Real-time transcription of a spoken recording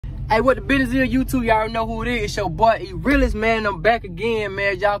Hey, what the business is, YouTube? Y'all know who it is. It's your boy, E-Realest, man. I'm back again,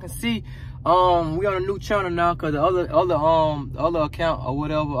 man. Y'all can see, we on a new channel now, cause the other account or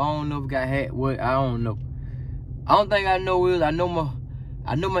whatever, I don't know if it got hacked. What, I don't know. I don't think I know is I know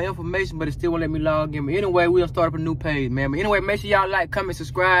my information, but it still won't let me log in. But anyway, we gonna start up a new page, man. But anyway, make sure y'all like, comment,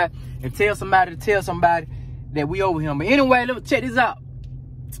 subscribe, and tell somebody that we over here. But anyway, let me check this out.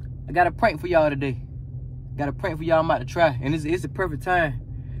 I got a prank for y'all today. Got a prank for y'all I'm about to try, and it's the perfect time.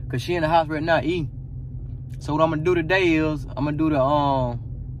 Cause she in the house right now eating. So what I'm gonna do today is I'm gonna do the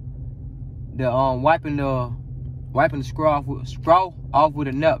wiping the straw off with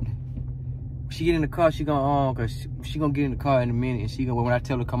a napkin. When she get in the car, she gonna cause she gonna get in the car in a minute, and she gonna when I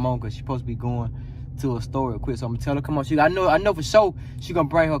tell her come on, cause she supposed to be going to a store real quick. So I'm gonna tell her come on. I know for sure she gonna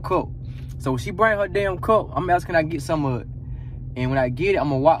bring her cup. So when she bring her damn cup, I'm asking I get some of it. And when I get it,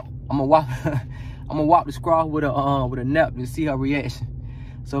 I'm gonna wipe the straw with a napkin to see her reaction.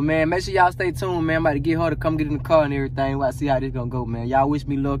 So, man, make sure y'all stay tuned, man. I'm about to get her to come get in the car and everything. We'll see how this gonna go, man. Y'all wish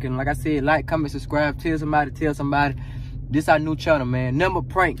me luck. And like I said, like, comment, subscribe, tell somebody. This our new channel, man. Number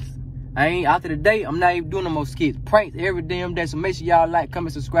pranks. After the day, I'm not even doing no more skits. Pranks every damn day. So make sure y'all like,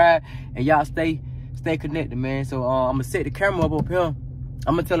 comment, subscribe, and y'all stay connected, man. So, I'm gonna set the camera up here. I'm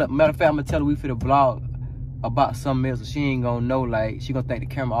gonna tell her, matter of fact, I'm gonna tell her we finna vlog about something else. So she ain't gonna know, like, she gonna think the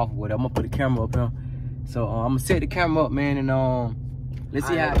camera off or whatever. I'm gonna put the camera up here. So, I'm gonna set the camera up, man, and, let's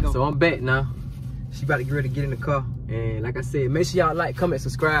see how it goes. So I'm back now. She about to get ready to get in the car. And like I said, make sure y'all like, comment,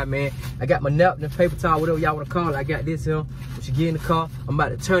 subscribe, man. I got my napkin, paper towel, whatever y'all want to call it. I got this here. When she get in the car, I'm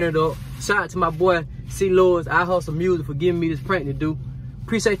about to turn it up. Shout out to my boy, C. Lewis, I Hustle Music, for giving me this prank to do.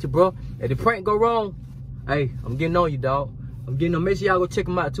 Appreciate you, bro. If the prank go wrong, hey, I'm getting on you, dog. I'm getting on. Make sure y'all go check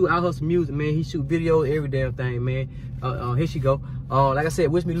him out too. I Hustle Music, man. He shoot videos, every damn thing, man. Here she go. Like I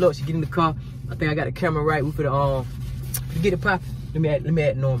said, wish me luck. She get in the car. I think I got the camera right. We finna get it popping. Let me add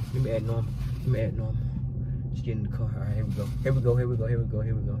normal. Just get in the car. All right, here we go.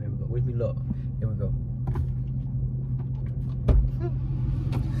 Wish me luck. Here we go.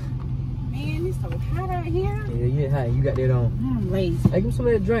 Man, it's so hot out here. Yeah, hot. You got that on. I'm lazy. Hey, give me some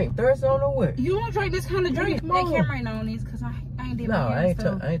of that drink. Thirsty, I don't know what. You don't drink this kind of drink. That camera ain't on this because I ain't did my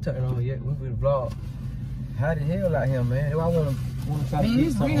hair. I ain't turning on yet. We finna vlog. Hot as hell out here, man. If I wanna try to get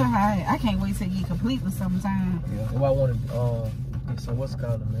it's something. real hot. I can't wait to get complete with sometime. Yeah. If I wanna get some what's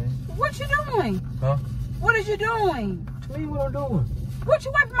called, man. What you doing? Huh? What is you doing? What you mean what I'm doing? What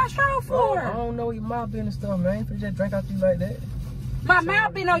you wiping my straw for? I don't know your mouth being and stuff, man. You finna just drink out you like that. My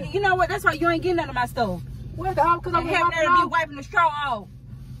mouth been on you. You know what? That's why you ain't getting none of my stuff. What the hell? Because I'm having there to be wiping the straw off.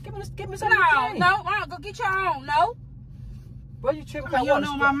 Give me some. No, go get your own. No. Well, you tripping? You don't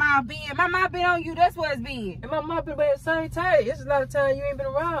know my mouth been. My mouth been on you. That's what it's been. And my mouth been at the same time. It's a lot of time you ain't been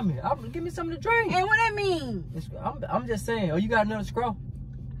around me. Give me something to drink. And what that mean? I'm just saying. Oh, you got another straw?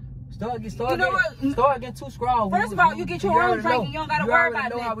 Start getting two straws. First of all, you get your own drink and you don't gotta worry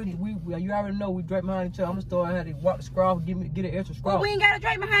about that. You already know we drink behind each other. I'm gonna start having to walk the straw, get an extra straw. Well, we ain't gotta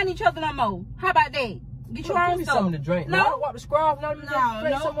drink behind each other no more. How about that? Get your own Give me stuff. something to drink. No, I walk the straw.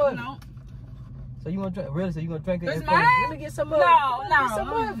 No. So you want to drink? Really? So you gonna drink it? Let me get some of it. No.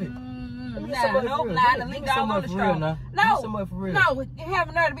 Let me get some of it. No,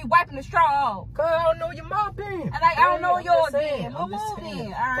 having there to be wiping the straw off. Cause I don't know your mouth been. And I don't know yours been. We'll move in.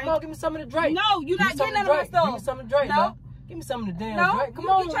 All right. Come on, give me some of the drink. No, you're not getting none of my stuff. Give me some of the drink. No. Give me some of the damn drink. Come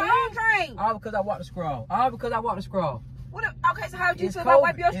on, get your own drink. All because I walked the scroll. Okay, so how would you feel about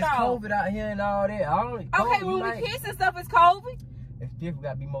wipe your straw? It's COVID out here and all that. Okay, when we piss and stuff, it's COVID. It's different. We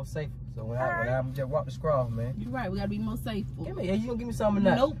gotta be more safe. So when I just walk the scroll, man. You're right. We gotta be more safe. You gonna give me some of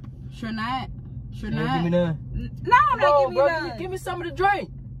that? Nope. Sure not. Give me none. No, I'm not giving you none. Give me some of the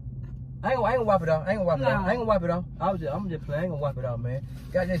drink. I ain't gonna wipe it off. I ain't gonna wipe it off. I'm just playing. I ain't gonna wipe it off, man.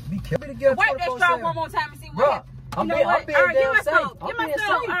 Gotta just be careful. Wipe that straw one more time and see what happens. I'm being safe. Give my stuff.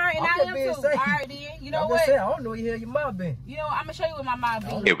 All right, and I am too. All right, then. You know what? I don't know where your mouth been. You know, I'm gonna show you where my mouth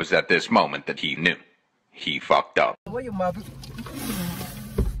been. It was at this moment that he knew. He fucked up. Where your mouth been?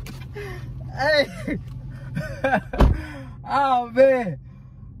 Hey. Oh, man.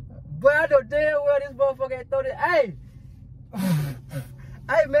 But I know damn well this motherfucker ain't throw this. Hey.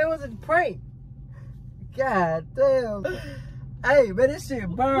 Hey, man, it was a prank. God damn. Hey, man, this shit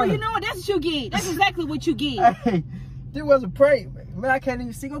burn. Well, you know what? That's what you get. That's exactly what you get. Hey, this was a prank, man. I can't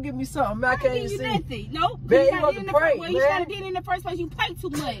even see. Go give me something, man. I can't even see. Nothing. Nope. Man, it was a prank, man. You should have did it in the first place. You played too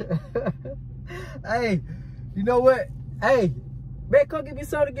much. Hey, you know what? Hey, man, come give me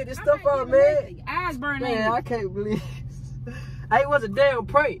something to get this stuff out, man. Eyes burning. Man, I can't believe. Hey, it was a damn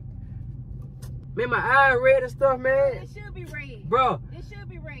prank. Man, my eyes red and stuff, man. It should be red. Bro. It should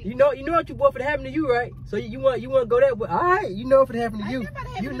be red. You know what you boy for to happen to you, right? So you want to go that way. All right, you know if it happen to you.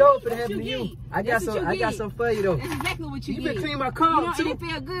 You know if it happen to you. I got some for you though. That's exactly what you get. You been clean my car too. And it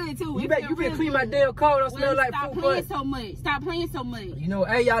feel good too. You been clean my damn car. Don't smell like stop food. playing so much. Stop playing so much. You know,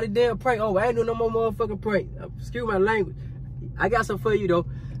 hey y'all, the damn prank. Oh, I ain't doing no more motherfucking prank. Excuse my language. I got some for you though.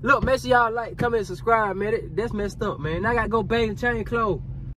 Look, make sure y'all like, comment, subscribe, man. That's messed up, man. I gotta go bathe and change clothes.